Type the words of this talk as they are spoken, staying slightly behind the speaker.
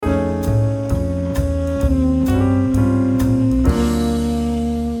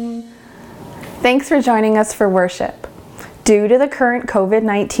Thanks for joining us for worship. Due to the current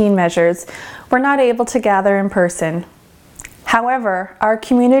COVID-19 measures, we're not able to gather in person. However, our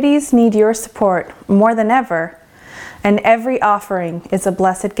communities need your support more than ever, and every offering is a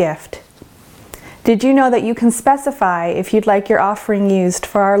blessed gift. Did you know that you can specify if you'd like your offering used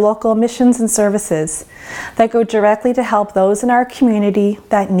for our local missions and services that go directly to help those in our community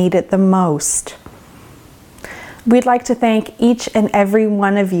that need it the most? We'd like to thank each and every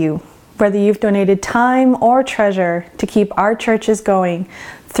one of you, whether you've donated time or treasure to keep our churches going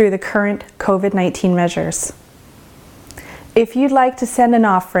through the current COVID-19 measures. If you'd like to send an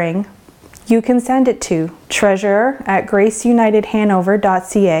offering, you can send it to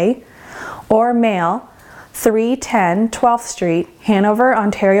treasurer@graceunitedhanover.ca or mail 310 12th Street, Hanover,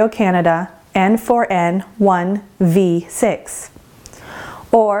 Ontario, Canada, N4N 1V6.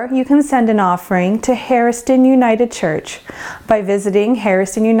 Or you can send an offering to Harriston United Church by visiting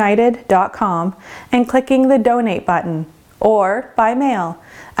harristonunited.com and clicking the donate button, or by mail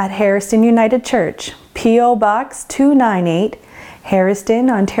at Harriston United Church, P.O. Box 298, Harriston,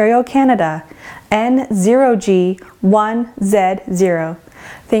 Ontario, Canada, N0G1Z0.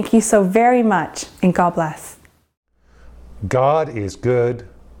 Thank you so very much, and God bless. God is good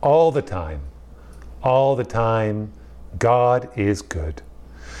all the time. All the time, God is good.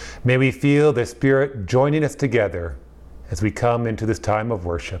 May we feel the Spirit joining us together as we come into this time of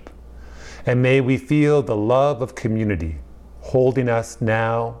worship. And may we feel the love of community holding us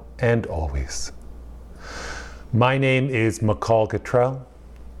now and always. My name is McCall Cottrell,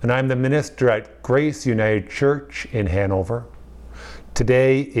 and I'm the minister at Grace United Church in Hanover.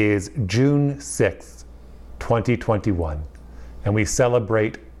 Today is June 6th, 2021, and we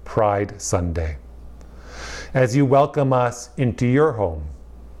celebrate Pride Sunday. As you welcome us into your home,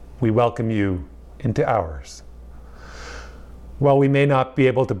 we welcome you into ours. While we may not be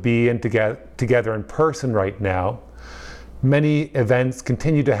able to be together in person right now, many events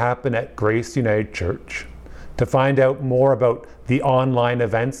continue to happen at Grace United Church. To find out more about the online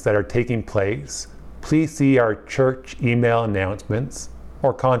events that are taking place, please see our church email announcements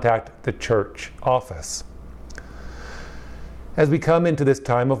or contact the church office. As we come into this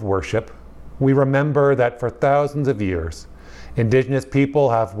time of worship, we remember that for thousands of years, Indigenous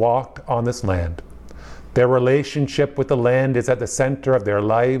people have walked on this land. Their relationship with the land is at the center of their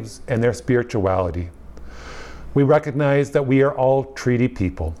lives and their spirituality. We recognize that we are all treaty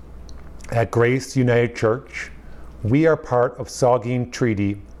people. At Grace United Church, we are part of Saugeen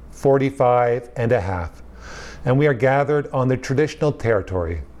Treaty 45 and a half, and we are gathered on the traditional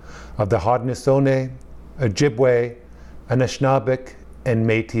territory of the Haudenosaunee, Ojibwe, Anishinaabeg, and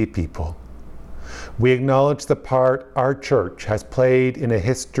Métis people. We acknowledge the part our church has played in a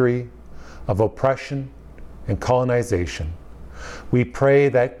history of oppression and colonization. We pray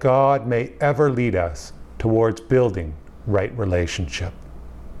that God may ever lead us towards building right relationship.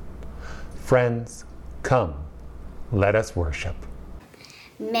 Friends, come, let us worship.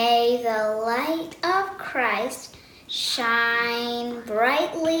 May the light of Christ shine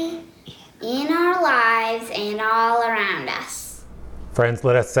brightly in our lives and all around us. Friends,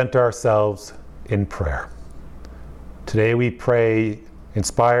 let us center ourselves in prayer. Today we pray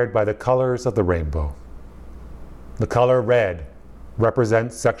inspired by the colors of the rainbow. The color red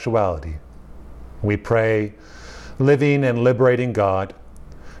represents sexuality. We pray, living and liberating God,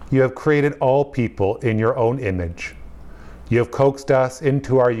 you have created all people in your own image. You have coaxed us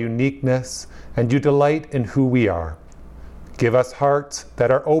into our uniqueness, and you delight in who we are. Give us hearts that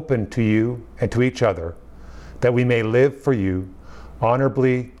are open to you and to each other, that we may live for you,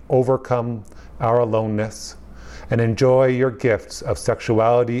 honorably overcome our aloneness, and enjoy your gifts of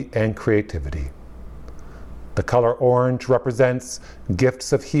sexuality and creativity. The color orange represents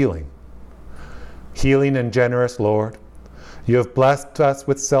gifts of healing. Healing and generous Lord, you have blessed us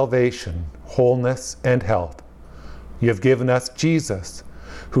with salvation, wholeness, and health. You have given us Jesus,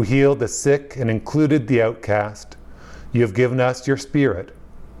 who healed the sick and included the outcast. You have given us your Spirit,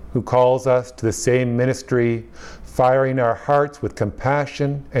 who calls us to the same ministry, firing our hearts with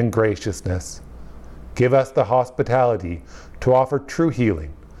compassion and graciousness. Give us the hospitality to offer true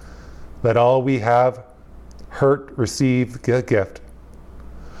healing. Let all we have hurt receive a gift,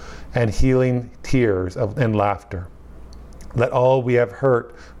 and healing tears and laughter. Let all we have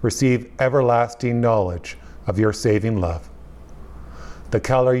hurt receive everlasting knowledge of your saving love. The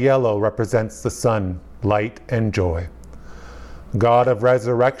color yellow represents the sun, light, and joy. God of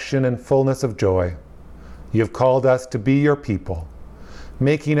resurrection and fullness of joy, you have called us to be your people,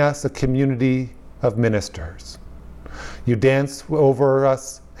 making us a community of ministers. You dance over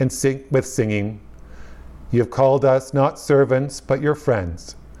us and sing with singing. You have called us not servants, but your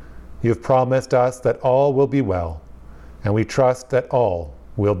friends. You have promised us that all will be well, and we trust that all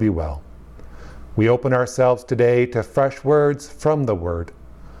will be well. We open ourselves today to fresh words from the Word,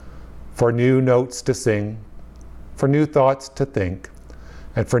 for new notes to sing, for new thoughts to think,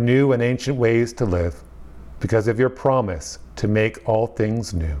 and for new and ancient ways to live, because of your promise to make all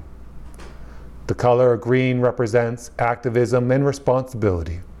things new. The color green represents activism and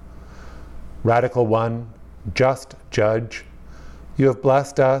responsibility. Radical One, just judge, you have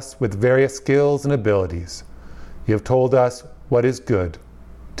blessed us with various skills and abilities. You have told us what is good,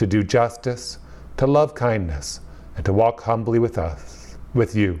 to do justice, to love kindness, and to walk humbly with us,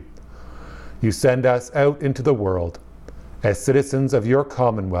 with you. You send us out into the world as citizens of your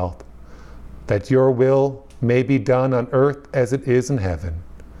commonwealth, that your will may be done on earth as it is in heaven.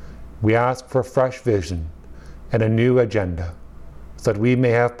 We ask for fresh vision and a new agenda, so that we may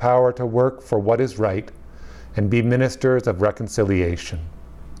have power to work for what is right and be ministers of reconciliation.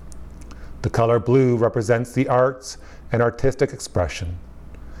 The color blue represents the arts and artistic expression.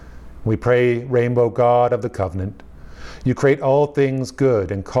 We pray, Rainbow God of the Covenant, you create all things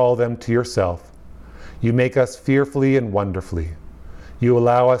good and call them to yourself. You make us fearfully and wonderfully. You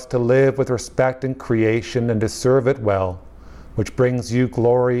allow us to live with respect in creation and to serve it well, which brings you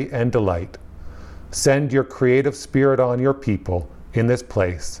glory and delight. Send your creative spirit on your people in this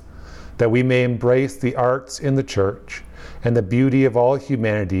place, that we may embrace the arts in the church and the beauty of all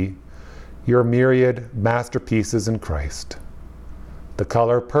humanity, your myriad masterpieces in Christ. The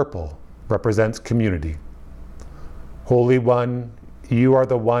color purple represents community. Holy One, you are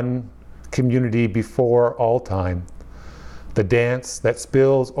the one community before all time, the dance that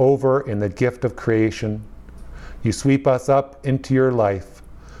spills over in the gift of creation. You sweep us up into your life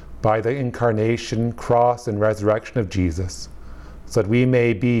by the incarnation, cross, and resurrection of Jesus, so that we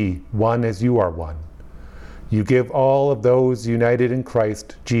may be one as you are one. You give all of those united in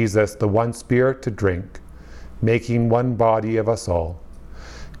Christ Jesus the one Spirit to drink, making one body of us all.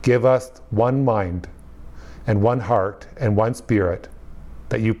 Give us one mind and one heart and one spirit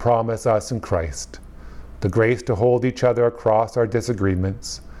that you promise us in Christ, the grace to hold each other across our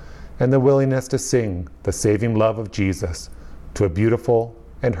disagreements, and the willingness to sing the saving love of Jesus to a beautiful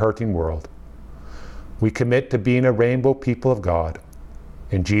and hurting world. We commit to being a rainbow people of God.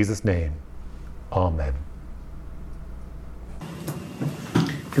 In Jesus' name, amen.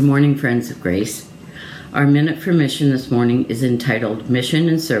 Good morning, friends of grace. Our Minute for Mission this morning is entitled Mission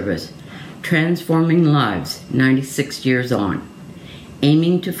and Service, Transforming Lives 96 Years On,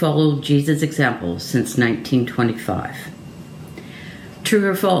 aiming to follow Jesus' example since 1925. True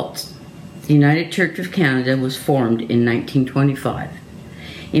or false? The United Church of Canada was formed in 1925,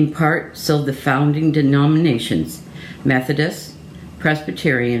 in part so the founding denominations, Methodist,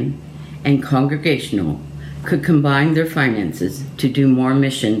 Presbyterian, and Congregational, could combine their finances to do more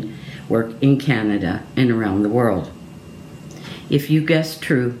mission work in Canada and around the world. If you guessed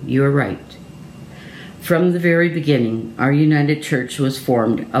true, you are right. From the very beginning, our United Church was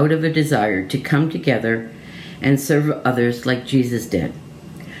formed out of a desire to come together and serve others like Jesus did.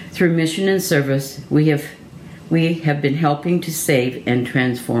 Through mission and service, we have been helping to save and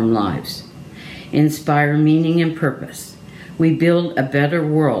transform lives, inspire meaning and purpose. We build a better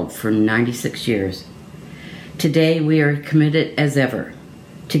world for 96 years. Today, we are committed as ever.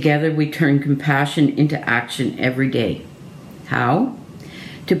 Together, we turn compassion into action every day. How?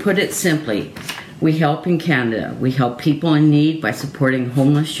 To put it simply, we help in Canada. We help people in need by supporting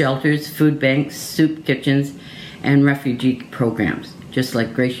homeless shelters, food banks, soup kitchens, and refugee programs, just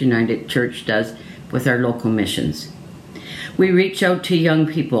like Grace United Church does with our local missions. We reach out to young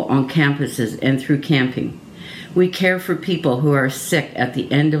people on campuses and through camping. We care for people who are sick at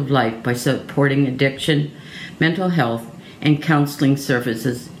the end of life by supporting addiction, mental health, and counseling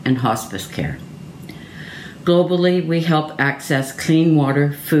services and hospice care. Globally, we help access clean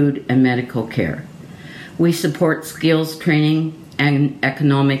water, food, and medical care. We support skills training and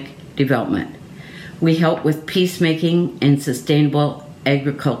economic development. We help with peacemaking and sustainable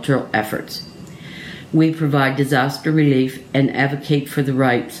agricultural efforts. We provide disaster relief and advocate for the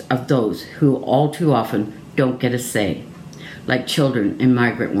rights of those who all too often don't get a say, like children and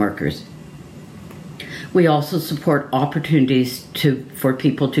migrant workers. We also support opportunities for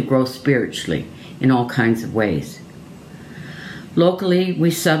people to grow spiritually in all kinds of ways. Locally,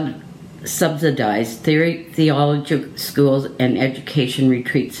 we subsidize theology schools and education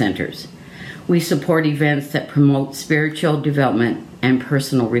retreat centers. We support events that promote spiritual development and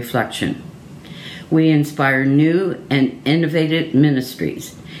personal reflection. We inspire new and innovative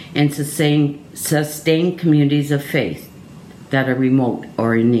ministries and sustain communities of faith that are remote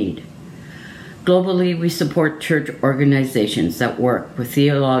or in need. Globally, we support church organizations that work with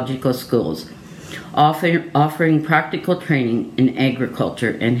theological schools, offering practical training in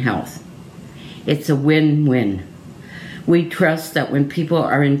agriculture and health. It's a win-win. We trust that when people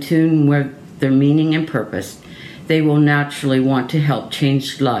are in tune with their meaning and purpose, they will naturally want to help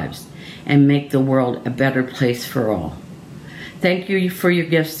change lives and make the world a better place for all. Thank you for your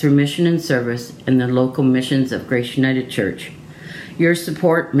gifts through mission and service in the local missions of Grace United Church. Your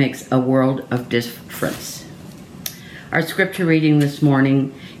support makes a world of difference. Our scripture reading this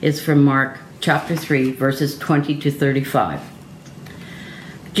morning is from Mark chapter 3, verses 20 to 35.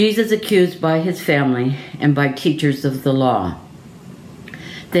 Jesus accused by his family and by teachers of the law.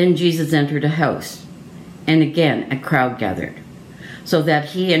 Then Jesus entered a house, and again a crowd gathered, so that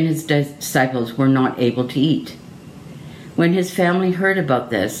he and his disciples were not able to eat. When his family heard about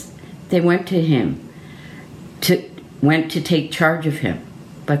this, they went to take charge of him,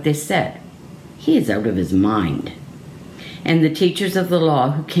 but they said, "He is out of his mind." And the teachers of the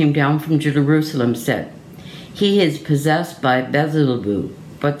law who came down from Jerusalem said, "He is possessed by Beelzebub,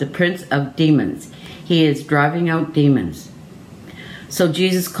 but the prince of demons. He is driving out demons." So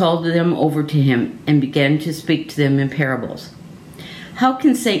Jesus called them over to him and began to speak to them in parables. "How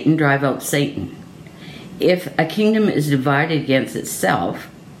can Satan drive out Satan? If a kingdom is divided against itself,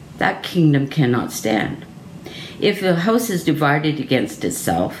 that kingdom cannot stand. If a house is divided against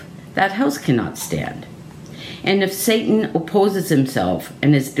itself, that house cannot stand. And if Satan opposes himself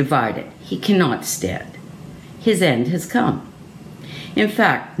and is divided, he cannot stand. His end has come. In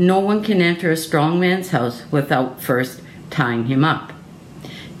fact, no one can enter a strong man's house without first tying him up.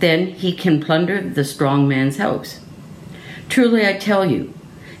 Then he can plunder the strong man's house. Truly I tell you,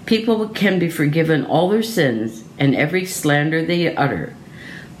 people can be forgiven all their sins and every slander they utter,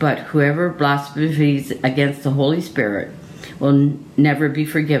 but whoever blasphemes against the Holy Spirit will never be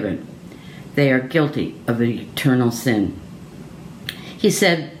forgiven. They are guilty of eternal sin." He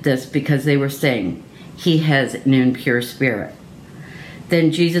said this because they were saying, "He has an impure spirit."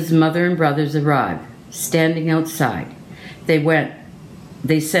 Then Jesus' mother and brothers arrived, standing outside.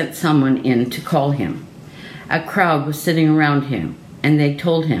 They sent someone in to call him. A crowd was sitting around him, and they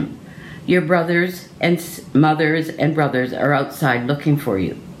told him, "Your brothers and mothers and brothers are outside looking for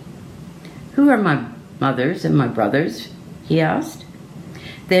you." "Who are my mothers and my brothers?" he asked.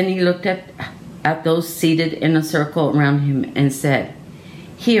 Then he looked at those seated in a circle around him and said,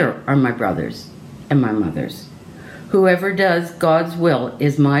 "Here are my brothers and my mothers. Whoever does God's will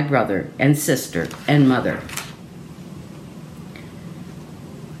is my brother and sister and mother."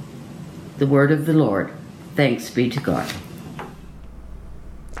 The word of the Lord. Thanks be to God.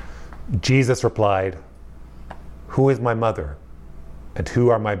 Jesus replied, "Who is my mother, and who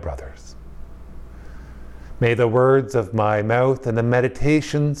are my brothers?" May the words of my mouth and the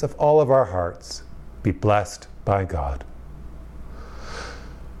meditations of all of our hearts be blessed by God.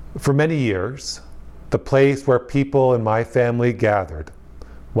 For many years, the place where people in my family gathered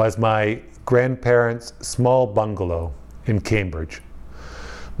was my grandparents' small bungalow in Cambridge.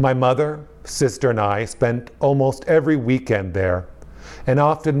 My mother, sister, and I spent almost every weekend there, and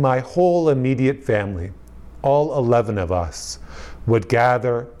often my whole immediate family, all 11 of us, would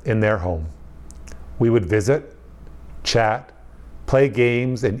gather in their home. We would visit, chat, play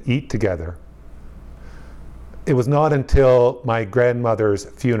games, and eat together. It was not until my grandmother's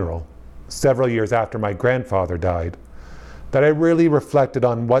funeral, several years after my grandfather died, that I really reflected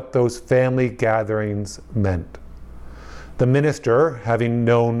on what those family gatherings meant. The minister, having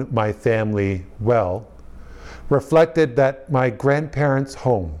known my family well, reflected that my grandparents'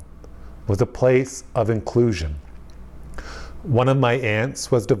 home was a place of inclusion. One of my aunts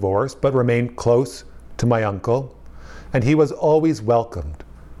was divorced but remained close to my uncle, and he was always welcomed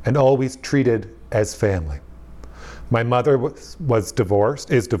and always treated as family. My mother is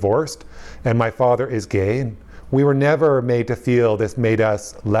divorced, and my father is gay, and we were never made to feel this made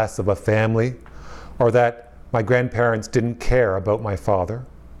us less of a family, or that my grandparents didn't care about my father.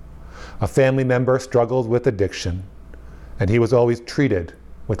 A family member struggled with addiction, and he was always treated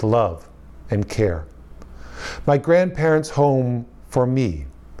with love and care. My grandparents' home, for me,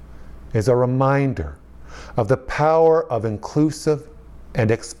 is a reminder of the power of inclusive and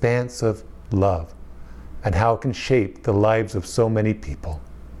expansive love, and how it can shape the lives of so many people.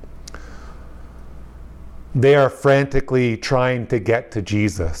 They are frantically trying to get to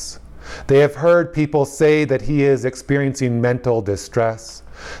Jesus. They have heard people say that he is experiencing mental distress.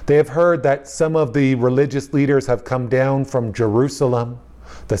 They have heard that some of the religious leaders have come down from Jerusalem,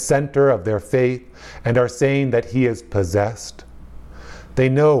 the center of their faith, and are saying that he is possessed. They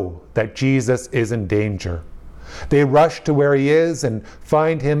know that Jesus is in danger, They rush to where he is and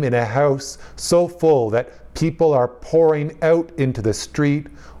find him in a house so full that people are pouring out into the street,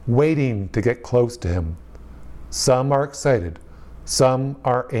 waiting to get close to him. Some are excited, some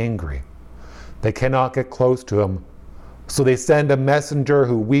are angry. They cannot get close to him, so they send a messenger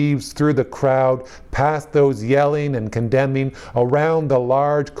who weaves through the crowd, past those yelling and condemning, around the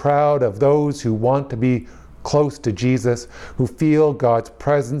large crowd of those who want to be close to Jesus, who feel God's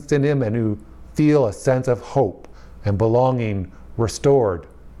presence in him and who feel a sense of hope and belonging restored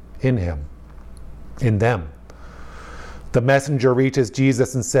in him, in them. The messenger reaches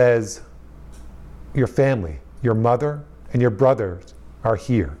Jesus and says, "Your family, your mother and your brothers are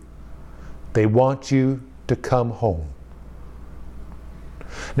here. They want you to come home."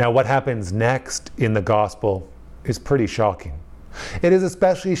 Now, what happens next in the gospel is pretty shocking. It is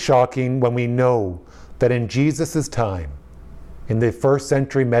especially shocking when we know that in Jesus' time, in the first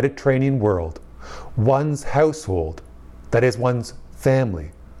century Mediterranean world, one's household, that is one's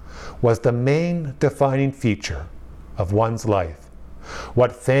family, was the main defining feature of one's life.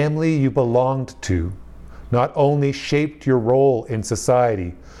 What family you belonged to not only shaped your role in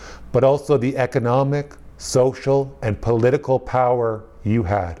society, but also the economic, social, and political power you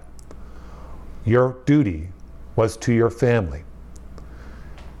had. Your duty was to your family.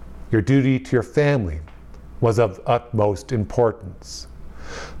 Your duty to your family was of utmost importance.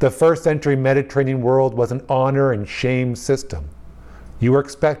 The first century Mediterranean world was an honor and shame system. You were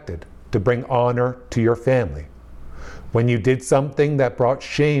expected to bring honor to your family. When you did something that brought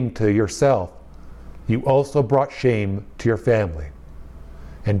shame to yourself, you also brought shame to your family.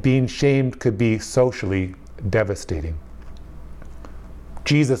 And being shamed could be socially devastating.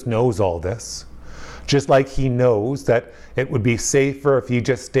 Jesus knows all this, just like he knows that it would be safer if he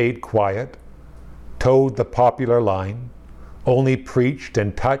just stayed quiet, towed the popular line, only preached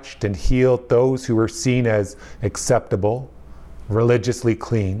and touched and healed those who were seen as acceptable, religiously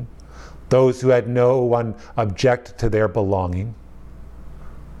clean, those who had no one object to their belonging.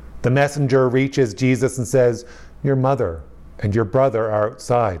 The messenger reaches Jesus and says, "Your mother and your brother are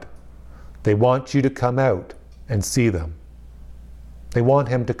outside. They want you to come out and see them." They want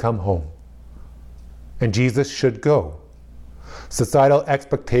him to come home. And Jesus should go. Societal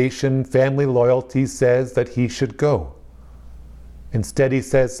expectation, family loyalty says that he should go. Instead, he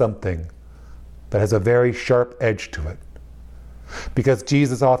says something that has a very sharp edge to it. Because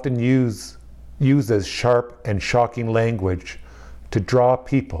Jesus often uses sharp and shocking language to draw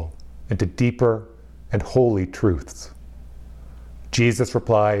people into deeper and holy truths. Jesus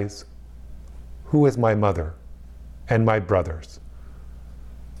replies, "Who is my mother and my brothers?"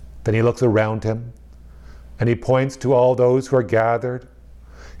 Then he looks around him and he points to all those who are gathered,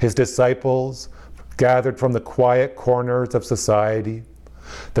 his disciples gathered from the quiet corners of society,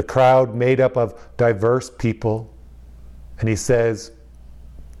 the crowd made up of diverse people, and he says,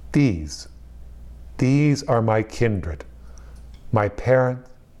 These are my kindred, my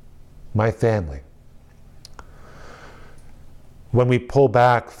parents, my family." When we pull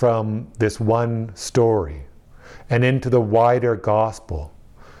back from this one story and into the wider gospel,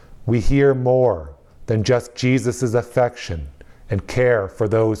 we hear more than just Jesus' affection and care for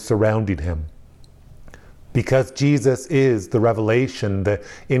those surrounding him. Because Jesus is the revelation, the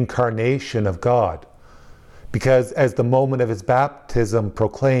incarnation of God. Because as the moment of his baptism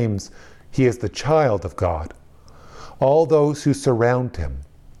proclaims, he is the child of God. All those who surround him,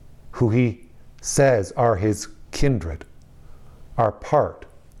 who he says are his kindred, are part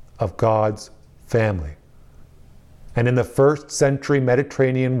of God's family. And in the first century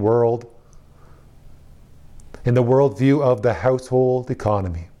Mediterranean world, in the worldview of the household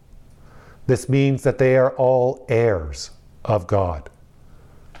economy, this means that they are all heirs of God.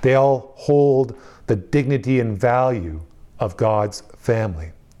 They all hold the dignity and value of God's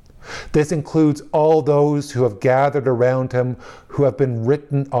family. This includes all those who have gathered around him who have been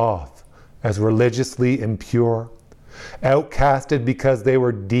written off as religiously impure, outcasted because they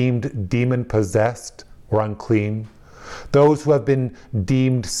were deemed demon-possessed or unclean. Those who have been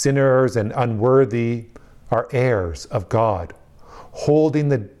deemed sinners and unworthy are heirs of God, holding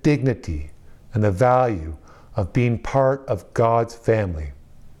the dignity and the value of being part of God's family.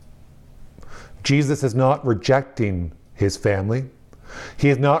 Jesus is not rejecting his family. He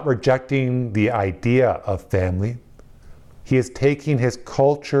is not rejecting the idea of family. He is taking his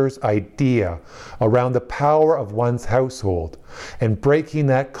culture's idea around the power of one's household and breaking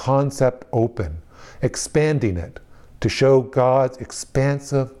that concept open, expanding it to show God's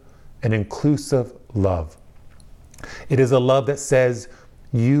expansive and inclusive love. It is a love that says,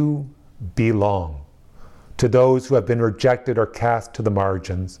 "You belong," to those who have been rejected or cast to the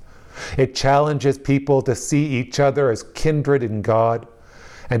margins, It challenges people to see each other as kindred in God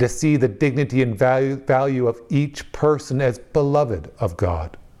and to see the dignity and value of each person as beloved of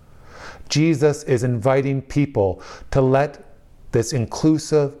God. Jesus is inviting people to let this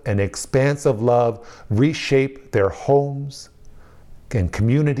inclusive and expansive love reshape their homes and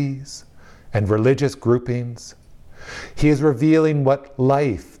communities and religious groupings. He is revealing what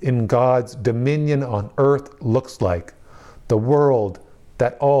life in God's dominion on earth looks like, the world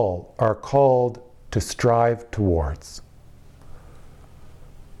that all are called to strive towards.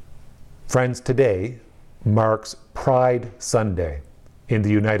 Friends, today marks Pride Sunday in the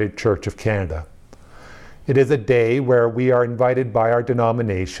United Church of Canada. It is a day where we are invited by our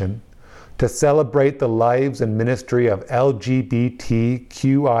denomination to celebrate the lives and ministry of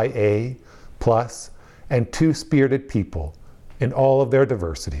LGBTQIA+ and two-spirited people in all of their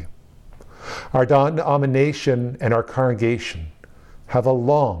diversity. Our denomination and our congregation have a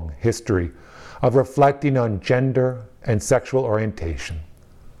long history of reflecting on gender and sexual orientation.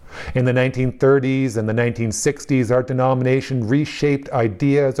 In the 1930s and the 1960s, our denomination reshaped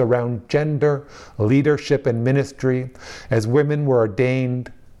ideas around gender, leadership, and ministry as women were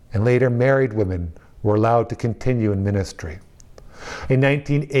ordained and later married women were allowed to continue in ministry. In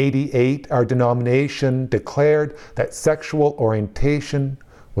 1988, our denomination declared that sexual orientation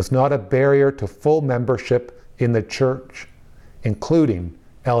was not a barrier to full membership in the church, including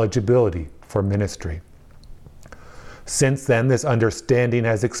eligibility for ministry. Since then, this understanding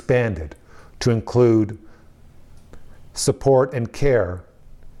has expanded to include support and care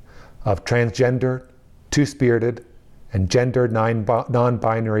of transgender, two-spirited, and gender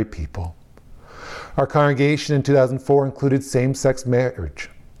non-binary people. Our congregation in 2004 included same-sex marriage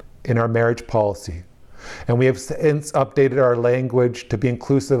in our marriage policy, and we have since updated our language to be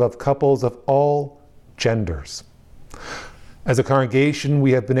inclusive of couples of all genders. As a congregation,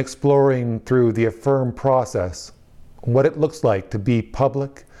 we have been exploring through the Affirm process what it looks like to be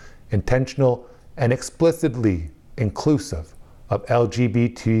public, intentional, and explicitly inclusive of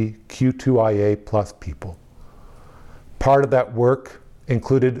LGBTQ2IA+ people. Part of that work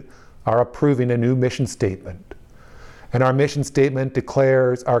included our approving a new mission statement. And our mission statement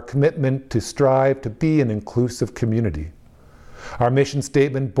declares our commitment to strive to be an inclusive community. Our mission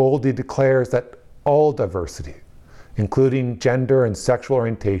statement boldly declares that all diversity, including gender and sexual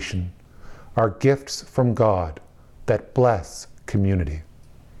orientation, are gifts from God that bless community.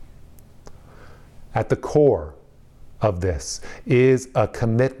 At the core of this is a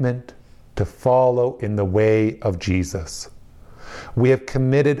commitment to follow in the way of Jesus. We have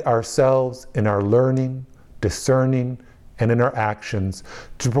committed ourselves in our learning, discerning, and in our actions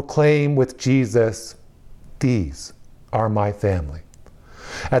to proclaim with Jesus, "These are my family."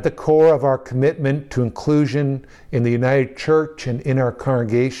 At the core of our commitment to inclusion in the United Church and in our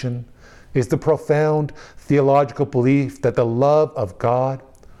congregation is the profound theological belief that the love of God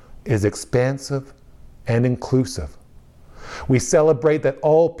is expansive and inclusive. We celebrate that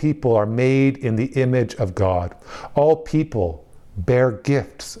all people are made in the image of God. All people bear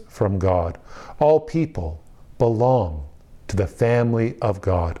gifts from God. All people belong to the family of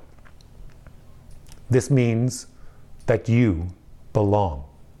God. This means that you belong.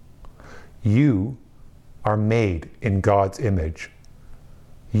 You are made in God's image.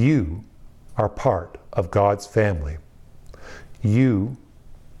 You are part of God's family. You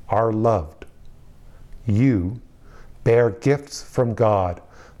are loved. You bear gifts from God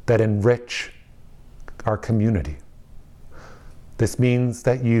that enrich our community. This means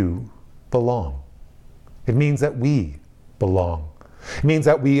that you belong. It means that we belong. It means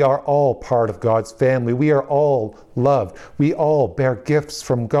that we are all part of God's family. We are all loved. We all bear gifts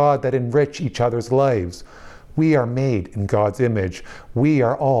from God that enrich each other's lives. We are made in God's image. We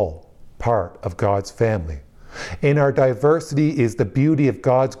are all part of God's family. In our diversity is the beauty of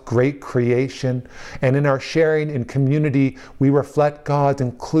God's great creation, and in our sharing in community, we reflect God's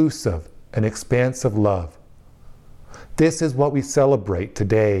inclusive and expansive love. This is what we celebrate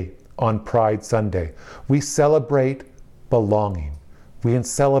today on Pride Sunday. We celebrate belonging. We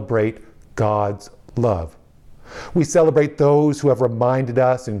celebrate God's love. We celebrate those who have reminded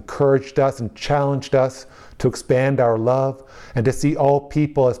us, encouraged us, and challenged us to expand our love and to see all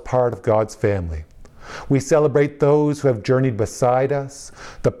people as part of God's family. We celebrate those who have journeyed beside us,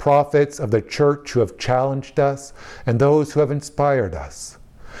 the prophets of the church who have challenged us, and those who have inspired us.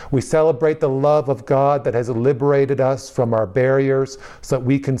 We celebrate the love of God that has liberated us from our barriers so that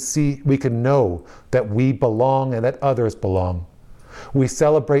we can know that we belong and that others belong. We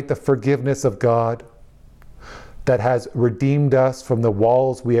celebrate the forgiveness of God that has redeemed us from the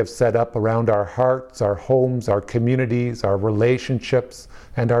walls we have set up around our hearts, our homes, our communities, our relationships,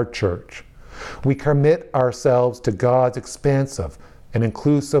 and our church. We commit ourselves to God's expansive and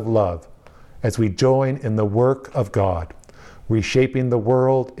inclusive love as we join in the work of God, reshaping the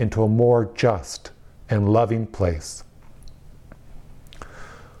world into a more just and loving place.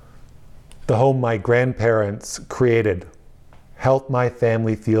 The home my grandparents created helped my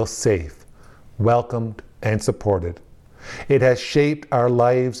family feel safe, welcomed, and supported. It has shaped our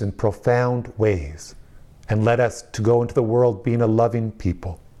lives in profound ways and led us to go into the world being a loving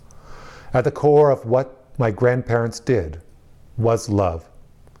people. At the core of what my grandparents did was love.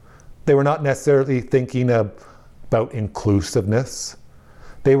 They were not necessarily thinking about inclusiveness.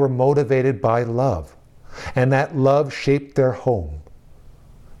 They were motivated by love, and that love shaped their home,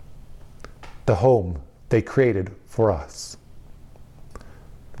 the home they created for us.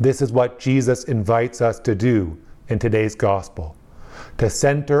 This is what Jesus invites us to do in today's gospel, to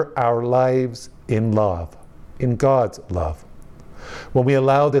center our lives in love, in God's love. When we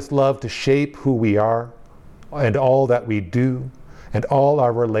allow this love to shape who we are and all that we do and all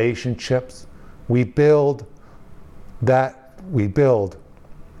our relationships, we build on all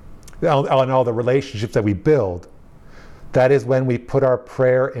the relationships that we build. That is when we put our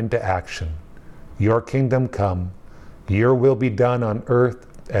prayer into action. Your kingdom come, your will be done on earth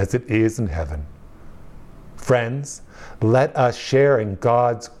as it is in heaven. Friends, let us share in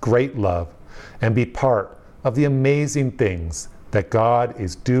God's great love and be part of the amazing things that God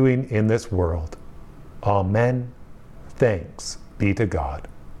is doing in this world. Amen. Thanks be to God.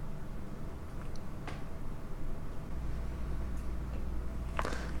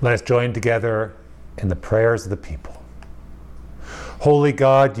 Let us join together in the prayers of the people. Holy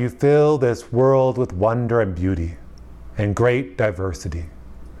God, you fill this world with wonder and beauty and great diversity.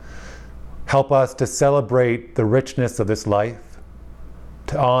 Help us to celebrate the richness of this life,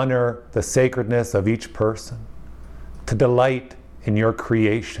 to honor the sacredness of each person, to delight in your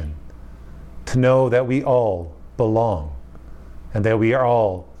creation, to know that we all belong and that we are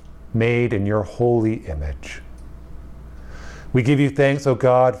all made in your holy image. We give you thanks, O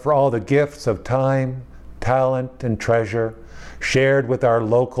God, for all the gifts of time, talent, and treasure shared with our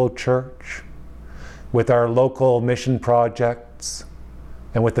local church, with our local mission projects,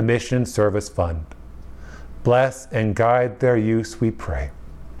 and with the Mission Service Fund. Bless and guide their use, we pray.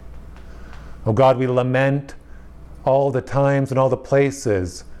 O God, we lament all the times and all the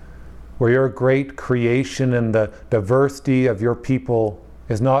places where your great creation and the diversity of your people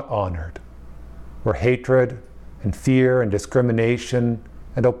is not honored, where hatred and fear and discrimination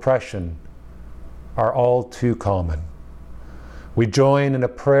and oppression are all too common. We join in a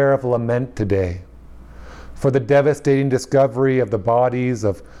prayer of lament today for the devastating discovery of the bodies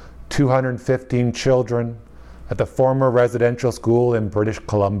of 215 children at the former residential school in British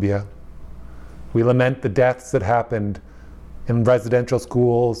Columbia. We lament the deaths that happened in residential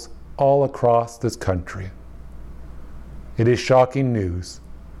schools all across this country. It is shocking news,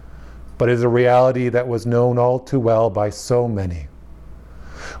 but it is a reality that was known all too well by so many.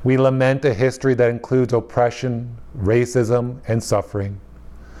 We lament a history that includes oppression, racism, and suffering.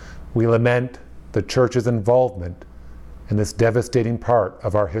 We lament the church's involvement in this devastating part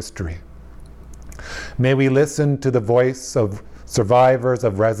of our history. May we listen to the voice of survivors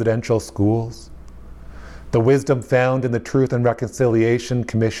of residential schools, the wisdom found in the Truth and Reconciliation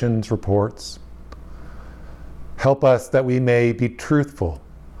Commission's reports. Help us that we may be truthful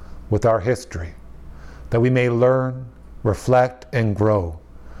with our history, that we may learn, reflect, and grow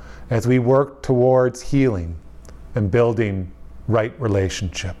as we work towards healing and building right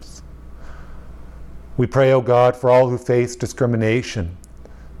relationships. We pray, O God, for all who face discrimination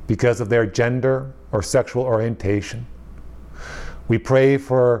because of their gender or sexual orientation. We pray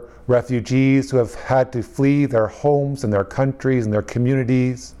for refugees who have had to flee their homes and their countries and their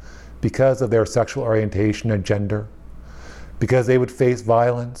communities because of their sexual orientation and gender, because they would face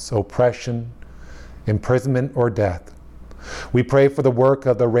violence, oppression, imprisonment, or death. We pray for the work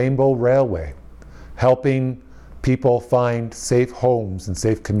of the Rainbow Railway, helping people find safe homes and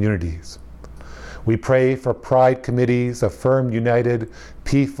safe communities. We pray for Pride committees, Affirm United,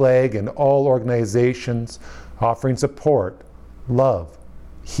 PFLAG, and all organizations offering support, love,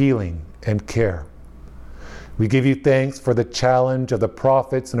 healing, and care. We give you thanks for the challenge of the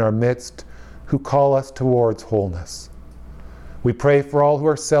prophets in our midst who call us towards wholeness. We pray for all who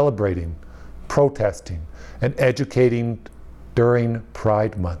are celebrating, protesting, and educating during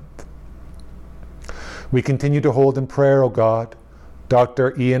Pride Month. We continue to hold in prayer, O God,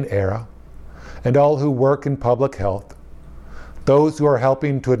 Dr. Ian Era, and all who work in public health, those who are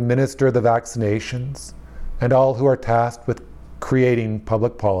helping to administer the vaccinations, and all who are tasked with creating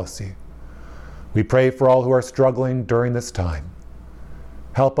public policy. We pray for all who are struggling during this time.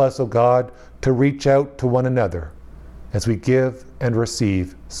 Help us, O God, to reach out to one another as we give and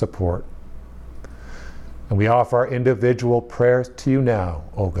receive support. And we offer our individual prayers to you now,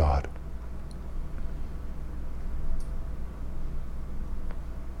 O God.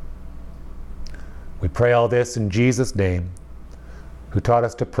 We pray all this in Jesus' name, who taught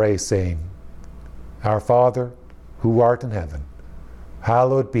us to pray, saying, Our Father, who art in heaven,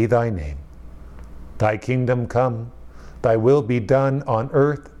 hallowed be thy name. Thy kingdom come, thy will be done on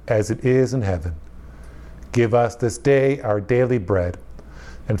earth as it is in heaven. Give us this day our daily bread,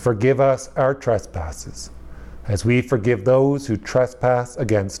 and forgive us our trespasses, as we forgive those who trespass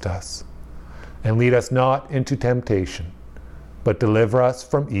against us. And lead us not into temptation, but deliver us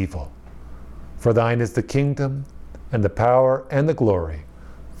from evil. For thine is the kingdom, and the power, and the glory,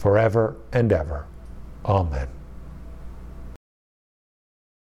 forever and ever. Amen.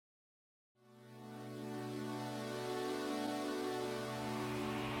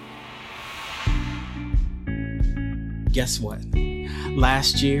 Guess what?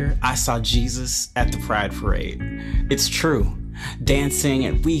 Last year, I saw Jesus at the Pride Parade. It's true. Dancing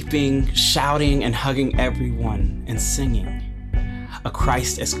and weeping, shouting and hugging everyone, and singing. A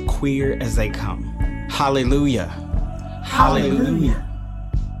Christ as queer as they come. Hallelujah. Hallelujah.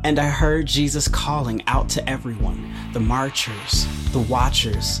 And I heard Jesus calling out to everyone, the marchers, the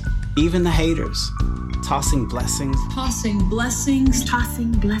watchers, even the haters, tossing blessings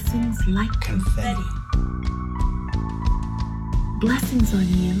like confetti. Blessings on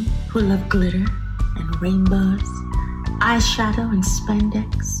you who love glitter and rainbows, eyeshadow and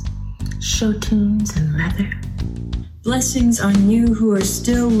spandex, show tunes and leather. Blessings on you who are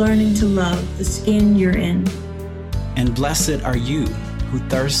still learning to love the skin you're in. And blessed are you who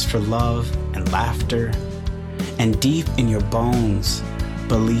thirst for love and laughter, and deep in your bones,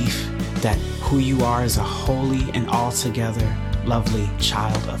 belief that who you are is a holy and altogether lovely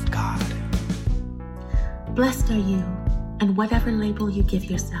child of God. Blessed are you, and whatever label you give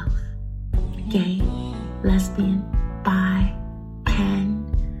yourself. Gay, lesbian, bi, pan,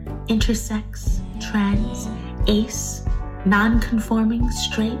 intersex, trans, ace, non-conforming,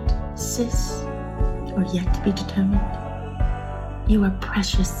 straight, cis, or yet to be determined. You are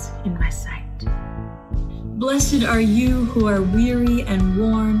precious in my sight. Blessed are you who are weary and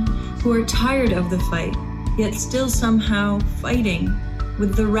worn, who are tired of the fight, yet still somehow fighting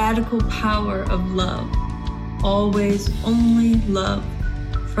with the radical power of love. Always only love,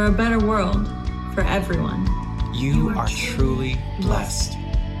 for a better world, for everyone. You are truly blessed.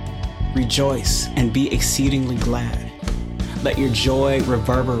 Rejoice and be exceedingly glad. Let your joy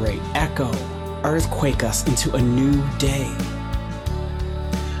reverberate, echo, earthquake us into a new day.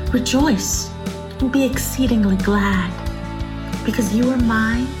 Rejoice and be exceedingly glad, because you are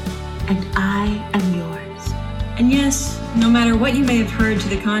mine and I am yours. And yes, no matter what you may have heard to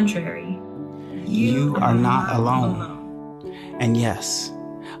the contrary, you are not alone. And yes,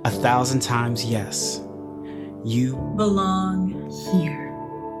 1,000 times yes, you belong here.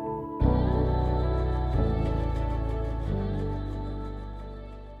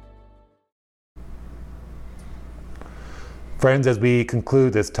 Friends, as we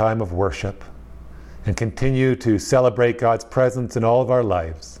conclude this time of worship and continue to celebrate God's presence in all of our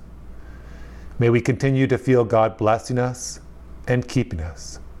lives, may we continue to feel God blessing us and keeping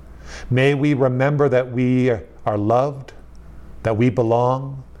us. May we remember that we are loved, that we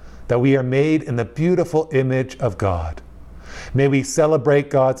belong, that we are made in the beautiful image of God. May we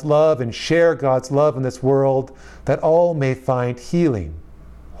celebrate God's love and share God's love in this world, that all may find healing,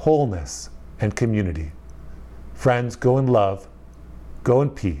 wholeness, and community. Friends, go in love, go in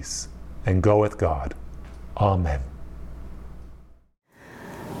peace, and go with God. Amen.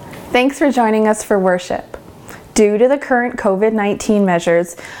 Thanks for joining us for worship. Due to the current COVID-19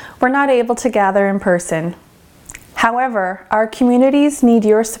 measures, we're not able to gather in person. However, our communities need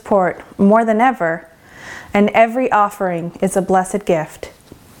your support more than ever, and every offering is a blessed gift.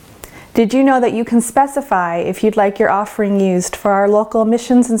 Did you know that you can specify if you'd like your offering used for our local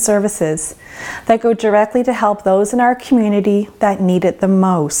missions and services that go directly to help those in our community that need it the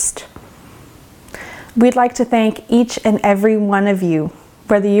most? We'd like to thank each and every one of you,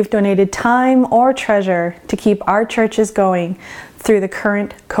 whether you've donated time or treasure to keep our churches going through the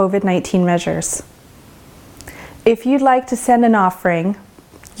current COVID-19 measures. If you'd like to send an offering,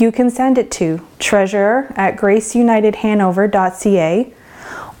 you can send it to treasurer@graceunitedhanover.ca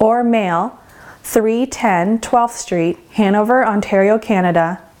or mail 310 12th Street, Hanover, Ontario,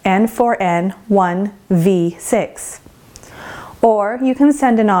 Canada, N4N1V6. Or you can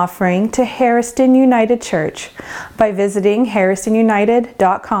send an offering to Harriston United Church by visiting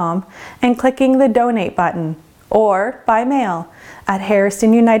harristonunited.com and clicking the donate button, or by mail at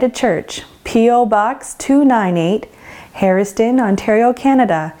Harriston United Church, P.O. Box 298, Harriston, Ontario,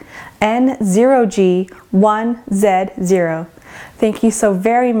 Canada, N0G1Z0. Thank you so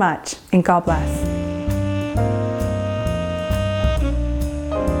very much, and God bless.